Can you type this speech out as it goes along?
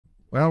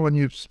Well, when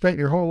you've spent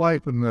your whole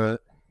life in the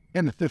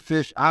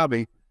fish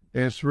hobby,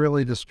 it's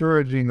really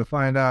discouraging to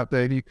find out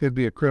that you could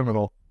be a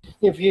criminal.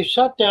 If you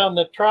shut down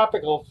the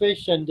tropical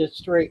fish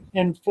industry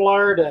in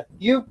Florida,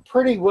 you've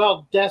pretty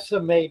well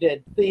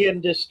decimated the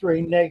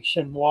industry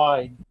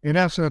nationwide. In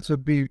essence,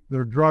 it'd be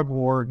their drug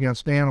war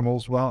against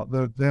animals. Well,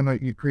 then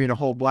you create a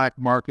whole black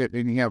market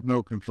and you have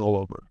no control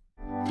over it.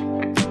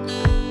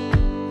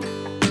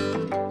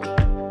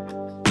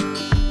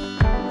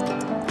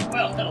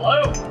 Well,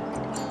 hello.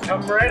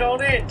 Come right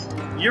on in.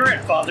 You're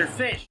at Father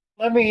Fish.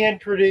 Let me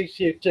introduce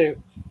you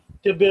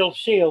to Bill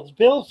Shields.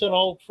 Bill's an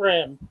old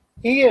friend.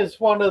 He is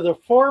one of the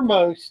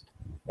foremost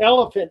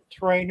elephant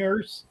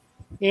trainers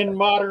in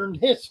modern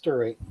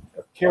history,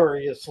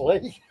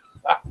 curiously.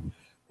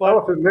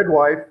 Elephant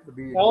midwife.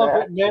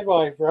 Elephant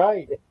midwife,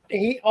 right.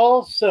 He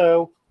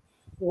also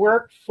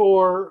worked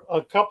for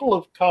a couple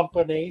of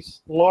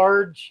companies,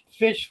 large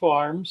fish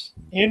farms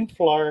in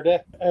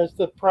Florida, as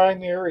the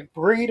primary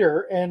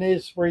breeder, and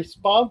is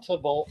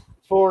responsible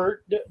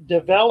for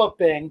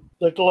developing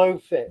the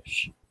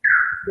glowfish.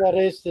 That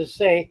is to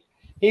say,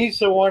 he's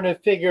the one who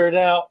figured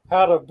out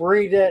how to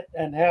breed it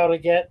and how to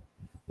get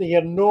the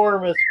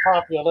enormous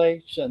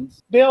populations.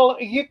 Bill,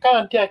 you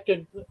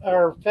contacted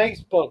our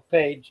Facebook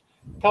page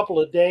a couple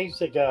of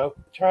days ago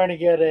trying to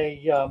get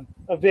a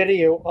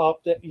video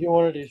up that you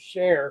wanted to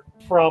share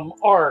from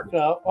ARC.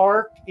 Now,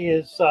 ARC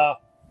is a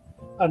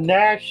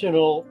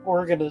national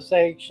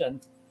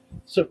organization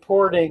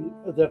supporting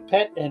the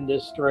pet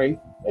industry.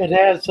 It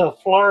has a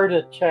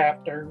Florida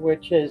chapter,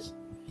 which is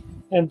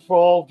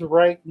involved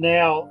right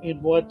now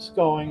in what's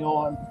going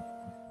on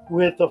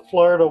with the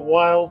Florida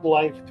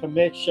Wildlife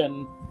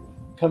Commission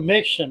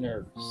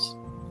commissioners.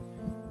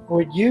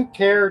 Would you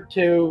care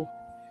to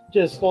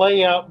just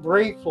lay out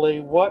briefly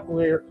what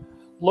we're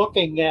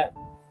looking at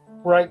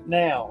right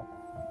now?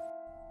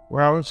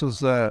 Well, this is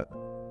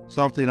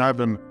something I've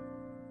been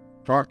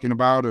talking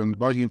about and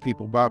bugging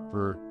people about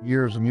for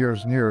years and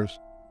years and years.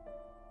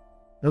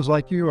 It was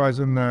like you, I was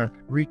in the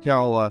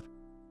retail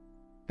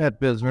pet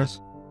business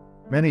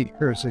many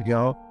years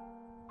ago,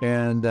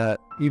 and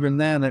even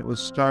then it was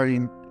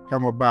starting to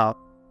come about.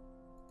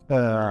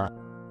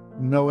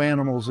 No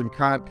animals in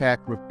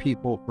contact with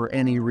people for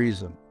any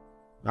reason.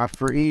 Not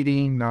for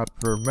eating, not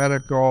for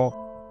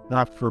medical,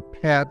 not for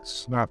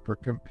pets, not for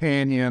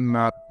companion,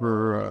 not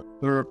for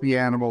therapy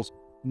animals,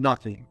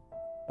 nothing.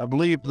 I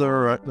believe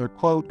their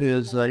quote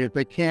is, if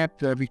they can't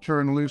be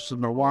turned loose in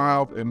the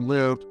wild and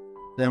live,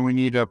 then we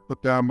need to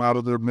put them out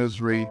of their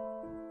misery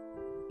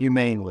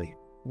humanely.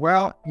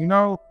 Well, you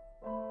know,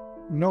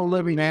 no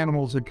living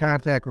animals in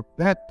contact with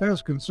that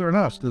does concern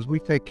us, because we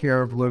take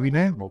care of living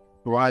animals,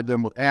 provide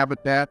them with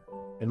habitat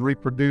and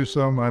reproduce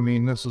them. I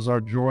mean, this is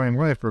our joy in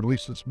life, or at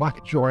least it's my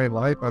joy in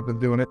life. I've been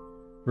doing it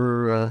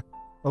for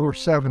over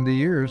 70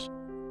 years.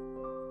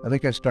 I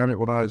think I started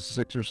when I was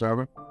 6 or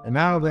 7. And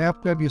now the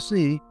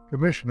FWC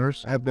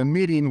commissioners have been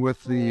meeting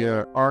with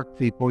the ARC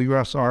people,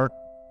 U.S. ARC,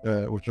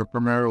 which are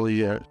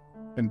primarily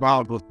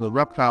involved with the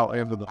reptile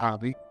end of the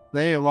hobby.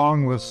 They,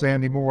 along with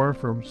Sandy Moore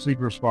from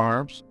Seagrass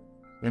Farms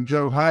and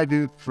Joe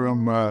Hyduke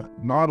from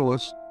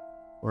Nautilus,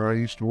 where I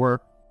used to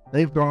work,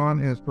 they've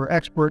gone for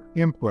expert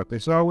input. They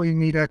said, oh, we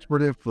need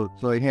expert input.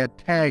 So they had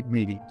TAG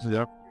meetings,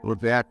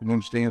 what the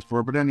acronym stands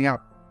for. But anyhow,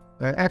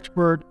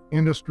 expert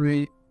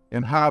industry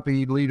and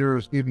hobby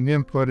leaders giving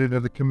input into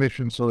the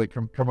commission so they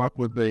can come up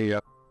with a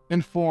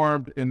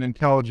informed and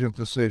intelligent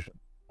decision.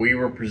 We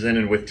were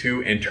presented with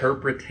 2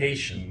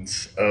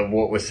 interpretations of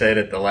what was said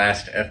at the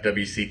last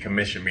FWC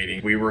commission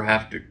meeting. We were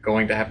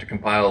going to have to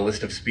compile a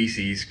list of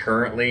species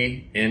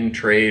currently in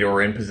trade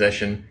or in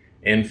possession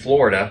in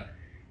Florida,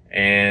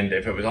 and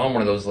if it was on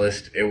one of those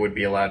lists, it would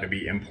be allowed to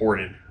be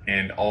imported.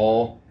 And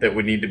all that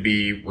would need to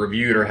be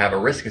reviewed or have a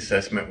risk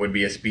assessment would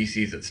be a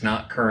species that's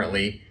not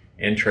currently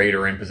in trade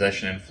or in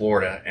possession in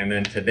Florida. And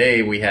then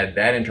today we had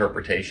that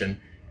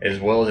interpretation, as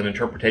well as an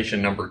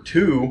interpretation number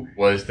 2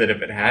 was that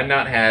if it had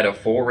not had a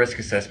full risk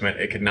assessment,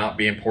 it could not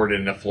be imported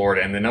into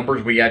Florida. And the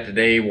numbers we got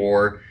today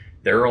were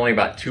there are only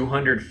about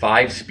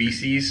 205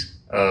 species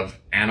of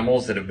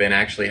animals that have been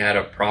actually had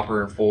a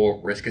proper and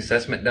full risk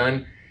assessment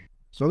done.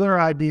 So their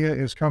idea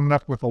is coming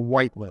up with a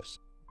whitelist.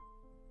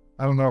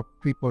 I don't know if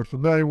people are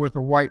familiar with a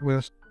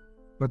whitelist,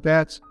 but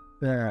that's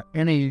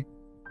any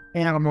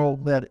animal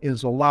that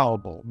is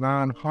allowable,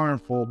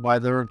 non-harmful by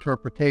their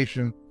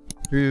interpretation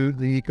to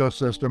the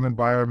ecosystem,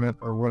 environment,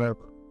 or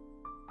whatever.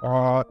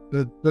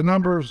 The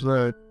numbers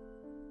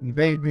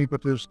invade me,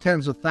 but there's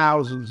tens of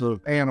thousands of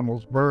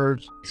animals,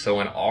 birds.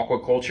 So in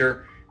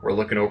aquaculture, we're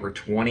looking over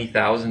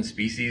 20,000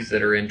 species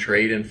that are in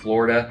trade in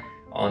Florida.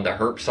 On the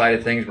herp side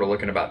of things, we're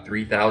looking about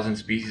 3,000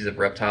 species of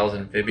reptiles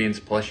and amphibians,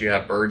 plus you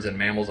have birds and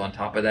mammals on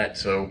top of that.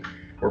 So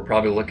we're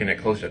probably looking at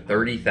close to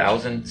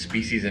 30,000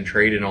 species in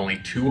trade, and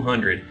only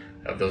 200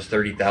 of those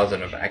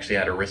 30,000 have actually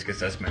had a risk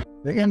assessment.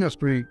 The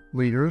industry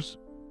leaders,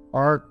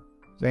 Art,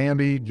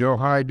 Sandy, Joe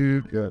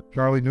Hyduke,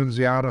 Charlie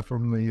Nunziata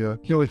from the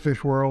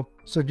killifish world,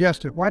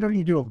 suggested, why don't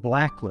you do a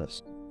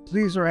blacklist?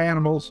 These are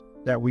animals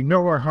that we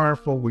know are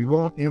harmful, we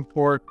won't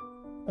import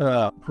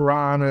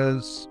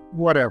piranhas,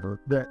 whatever,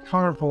 the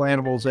harmful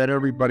animals that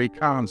everybody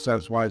common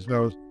sense-wise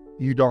knows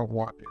you don't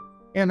want to.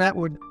 And that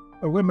would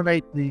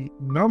eliminate the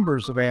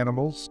numbers of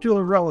animals to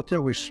a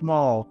relatively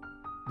small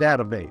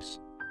database,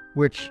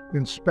 which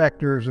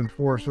inspectors,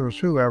 enforcers,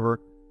 whoever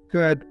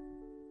could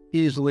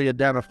easily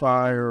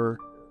identify or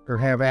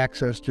have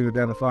access to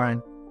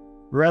identifying,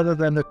 rather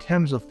than the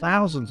tens of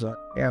thousands of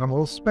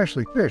animals,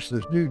 especially fish.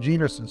 There's new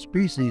genus and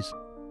species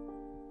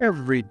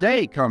every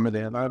day coming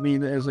in. I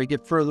mean, as they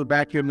get further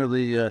back into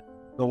the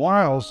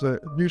wilds,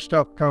 new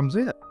stuff comes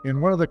in.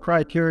 And one of the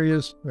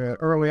criteria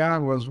early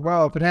on was,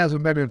 well, if it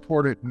hasn't been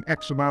imported in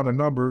X amount of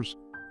numbers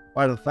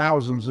by the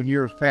thousands of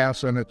years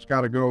past, then it's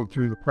got to go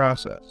through the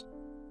process.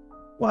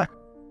 Well,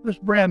 there's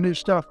brand new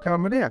stuff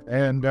coming in.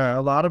 And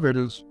a lot of it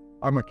is,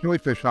 I'm a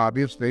killifish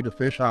hobbyist, native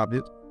fish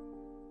hobbyist.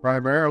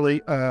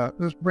 Primarily,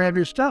 there's brand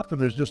new stuff,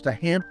 and there's just a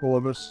handful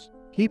of us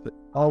keep it.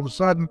 All of a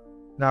sudden,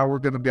 now we're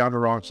going to be on the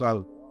wrong side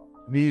of it.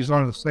 These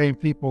are the same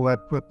people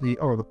that put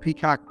the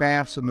peacock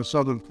bass in the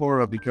southern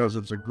Florida because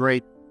it's a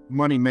great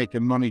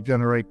money-making,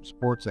 money-generating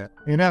sports act.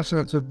 In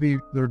essence, it'd be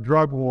their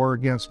drug war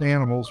against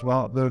animals.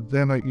 Well,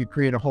 then you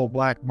create a whole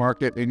black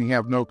market and you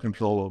have no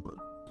control over it.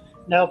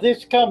 Now,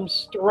 this comes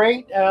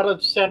straight out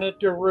of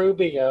Senator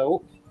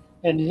Rubio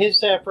and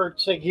his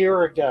efforts a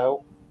year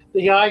ago.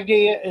 The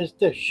idea is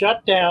to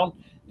shut down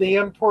the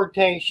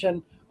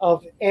importation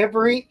of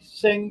every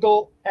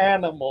single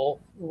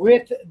animal,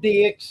 with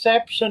the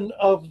exception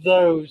of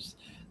those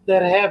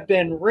that have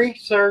been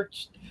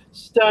researched,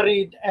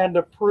 studied, and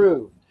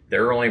approved.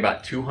 There are only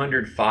about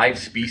 205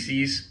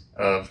 species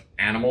of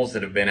animals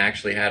that have been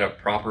actually had a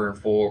proper and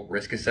full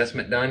risk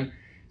assessment done.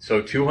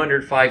 So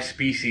 205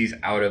 species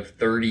out of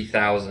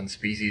 30,000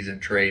 species in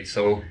trade.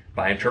 So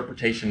by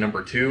interpretation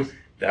number 2,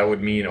 that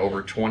would mean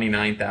over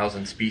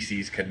 29,000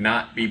 species could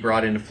not be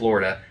brought into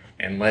Florida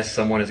unless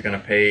someone is going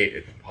to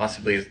pay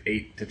possibly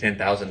 $8,000 to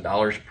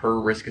 $10,000 per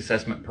risk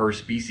assessment per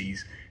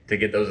species to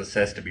get those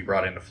assessed to be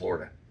brought into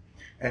Florida.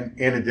 And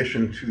in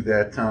addition to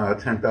that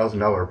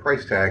 $10,000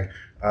 price tag,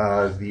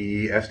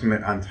 the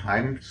estimate on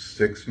time,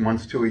 6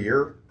 months to a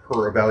year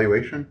per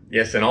evaluation?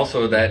 Yes, and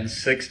also that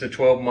 6 to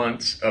 12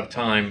 months of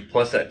time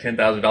plus that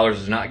 $10,000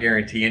 does not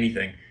guarantee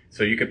anything.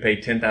 So you could pay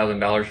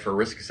 $10,000 for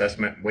risk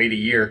assessment, wait a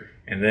year,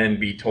 and then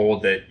be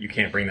told that you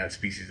can't bring that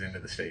species into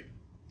the state.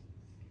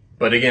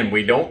 But again,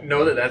 we don't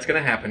know that that's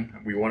going to happen.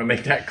 We want to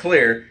make that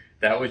clear.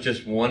 That was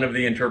just one of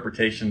the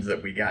interpretations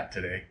that we got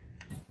today.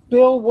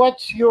 Bill,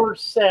 what's your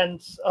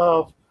sense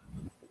of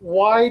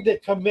why the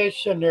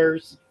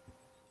commissioners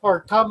are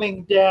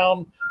coming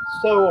down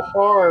so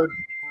hard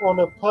on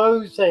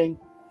opposing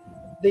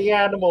the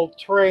animal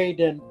trade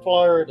in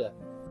Florida?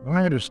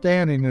 My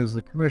understanding is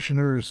the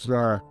commissioners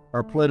are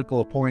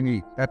political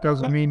appointees. That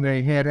doesn't mean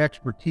they had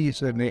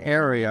expertise in the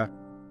area,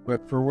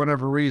 but for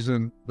whatever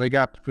reason, they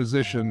got the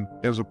position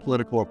as a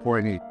political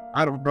appointee.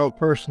 I don't know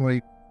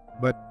personally,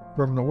 but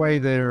from the way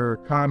they're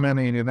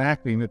commenting and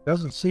acting, it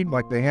doesn't seem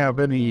like they have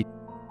any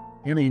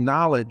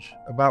knowledge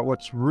about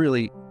what's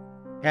really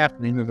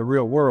happening in the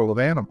real world of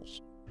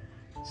animals.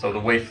 So the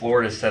way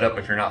Florida is set up,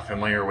 if you're not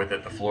familiar with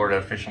it, the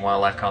Florida Fish and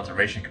Wildlife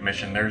Conservation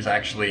Commission, there's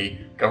actually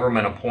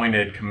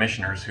government-appointed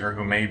commissioners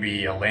who may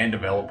be a land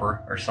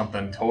developer or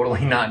something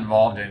totally not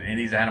involved in any of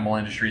these animal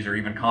industries or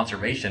even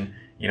conservation.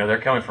 You know, they're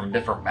coming from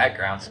different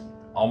backgrounds.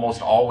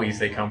 Almost always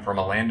they come from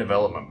a land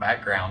development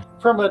background.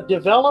 From a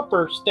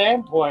developer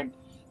standpoint,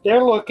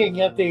 they're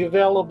looking at the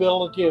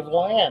availability of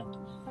land,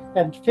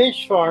 and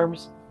fish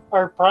farms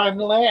are prime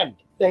land.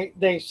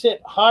 They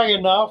sit high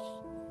enough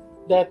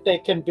that they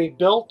can be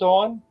built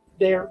on.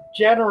 They're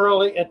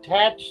generally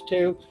attached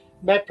to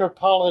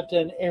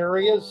metropolitan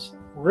areas.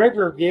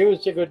 Riverview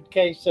is a good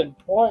case in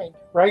point,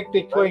 right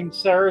between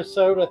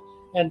Sarasota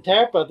and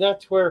Tampa.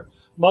 That's where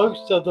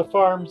most of the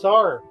farms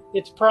are.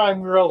 It's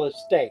prime real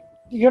estate.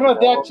 You know,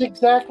 that's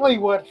exactly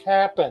what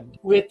happened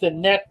with the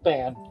net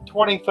ban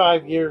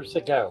 25 years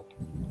ago.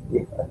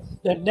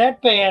 The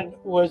net ban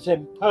was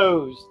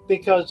imposed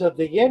because of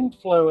the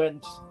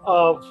influence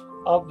of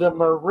the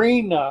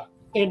marina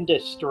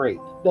industry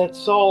that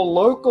saw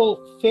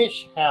local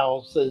fish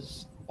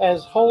houses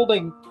as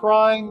holding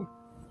prime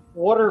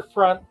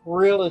waterfront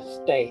real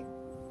estate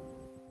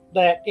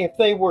that, if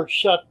they were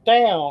shut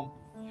down,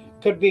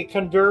 could be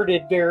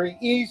converted very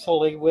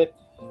easily with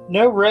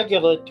no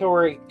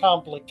regulatory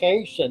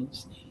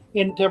complications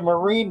into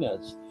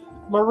marinas.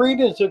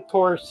 Marinas, of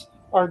course,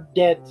 are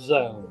dead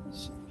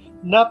zones.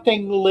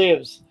 Nothing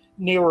lives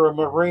near a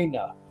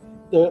marina.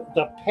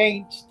 The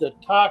paints, the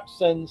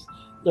toxins,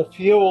 the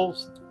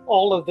fuels,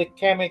 all of the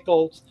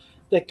chemicals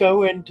that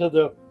go into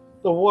the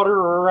water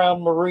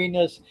around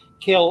marinas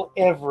kill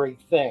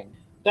everything.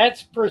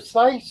 That's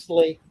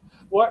precisely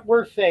what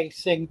we're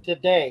facing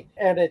today,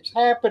 and it's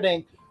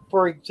happening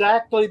for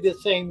exactly the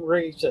same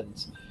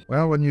reasons.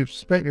 Well, when you've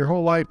spent your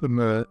whole life in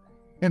the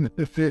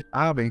fish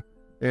hobby,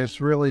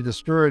 it's really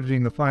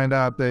discouraging to find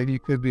out that you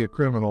could be a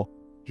criminal.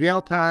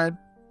 Jail time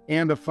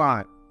and a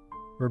fine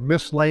for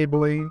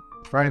mislabeling,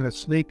 trying to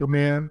sneak them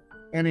in,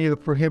 any of the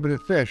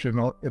prohibited fish.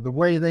 And the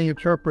way they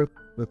interpret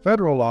the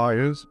federal law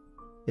is,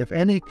 If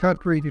any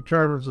country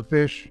determines a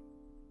fish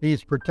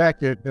needs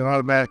protected, it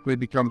automatically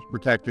becomes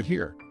protected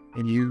here.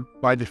 And you,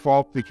 by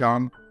default,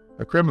 become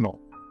a criminal,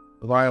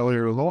 a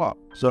violator of the law.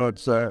 So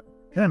it's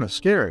kind of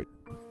scary.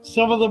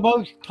 Some of the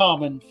most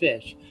common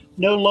fish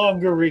no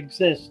longer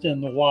exist in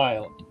the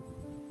wild.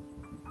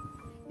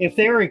 If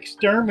they're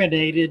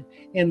exterminated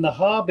in the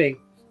hobby,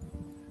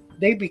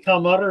 they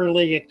become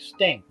utterly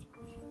extinct.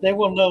 They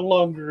will no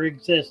longer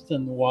exist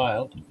in the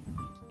wild.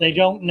 They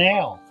don't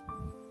now.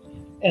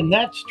 And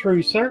that's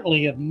true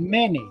certainly of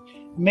many,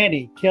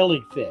 many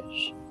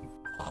killifish.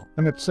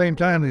 And at the same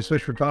time, these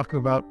fish we're talking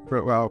about,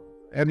 well,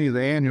 any of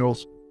the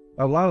annuals,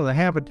 a lot of the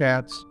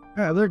habitats,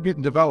 they're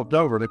getting developed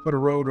over. They put a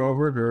road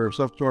over it or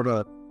some sort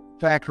of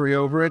factory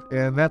over it,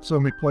 and that's the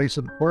only place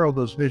in the world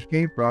those fish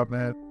came from.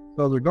 And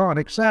so they're gone,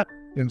 except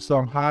in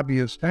some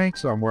hobbyist tank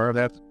somewhere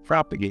that's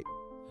propagated.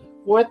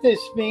 What this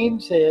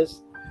means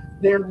is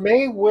there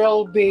may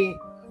well be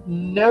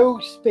no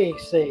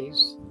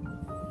species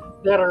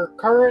that are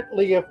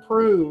currently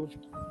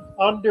approved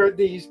under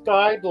these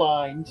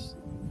guidelines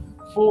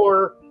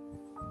for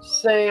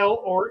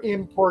sale or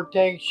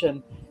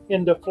importation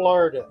into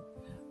Florida.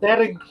 That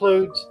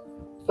includes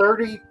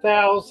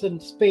 30,000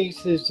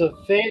 species of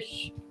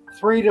fish,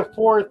 3,000 to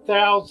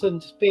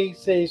 4,000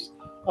 species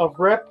of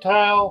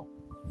reptile,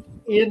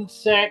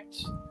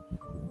 insects,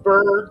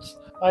 birds.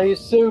 I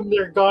assume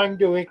they're going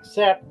to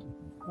accept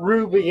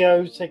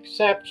Rubio's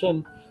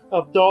exception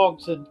of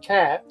dogs and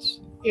cats.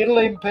 It'll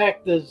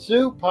impact the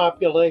zoo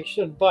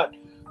population, but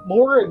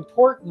more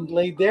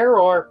importantly, there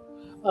are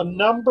a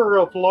number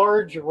of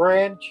large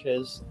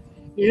ranches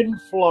in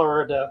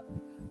Florida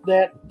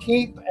that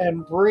keep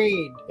and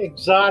breed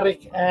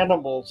exotic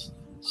animals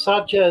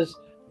such as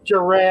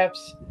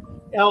giraffes,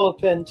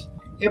 elephants,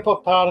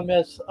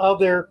 hippopotamus,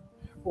 other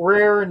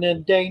rare and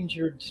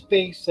endangered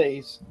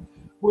species,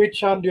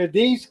 which under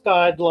these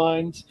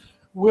guidelines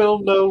will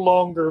no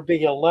longer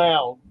be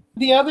allowed.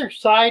 The other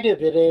side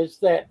of it is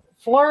that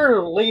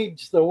Florida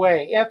leads the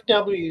way,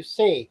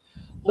 FWC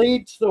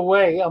leads the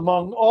way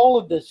among all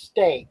of the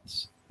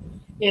states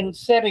in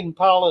setting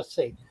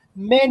policy.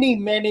 Many,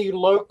 many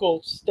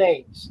local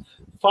states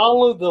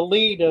follow the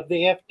lead of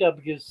the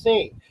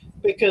FWC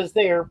because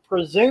they are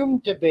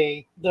presumed to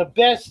be the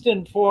best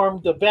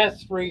informed, the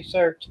best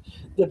researched,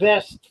 the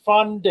best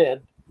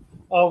funded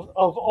of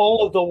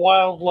all of the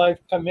wildlife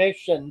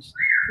commissions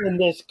in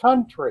this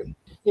country.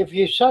 If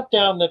you shut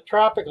down the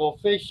tropical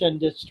fish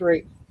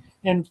industry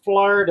in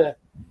Florida,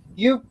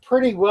 you've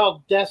pretty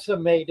well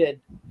decimated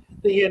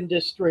the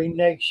industry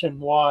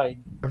nationwide.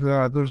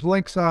 There's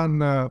links on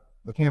the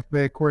Tampa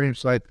Bay Aquarium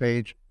site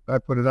page. I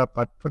put it up.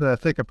 I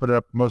think I put it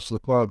up most of the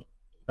clubs.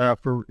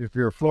 For if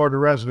you're a Florida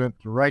resident,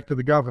 to write to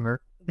the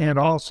governor. And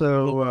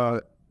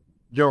also,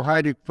 Joe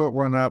Heiduch put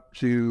one up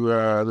to,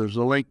 there's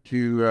a link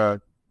to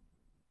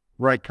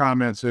write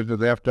comments into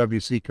the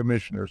FWC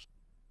commissioners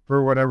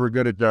for whatever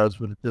good it does.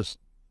 But it just,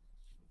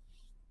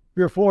 if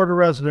you're a Florida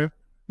resident,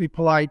 be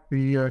polite,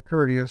 be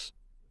courteous,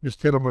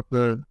 just hit them with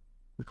the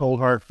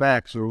cold hard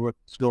facts of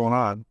what's going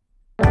on.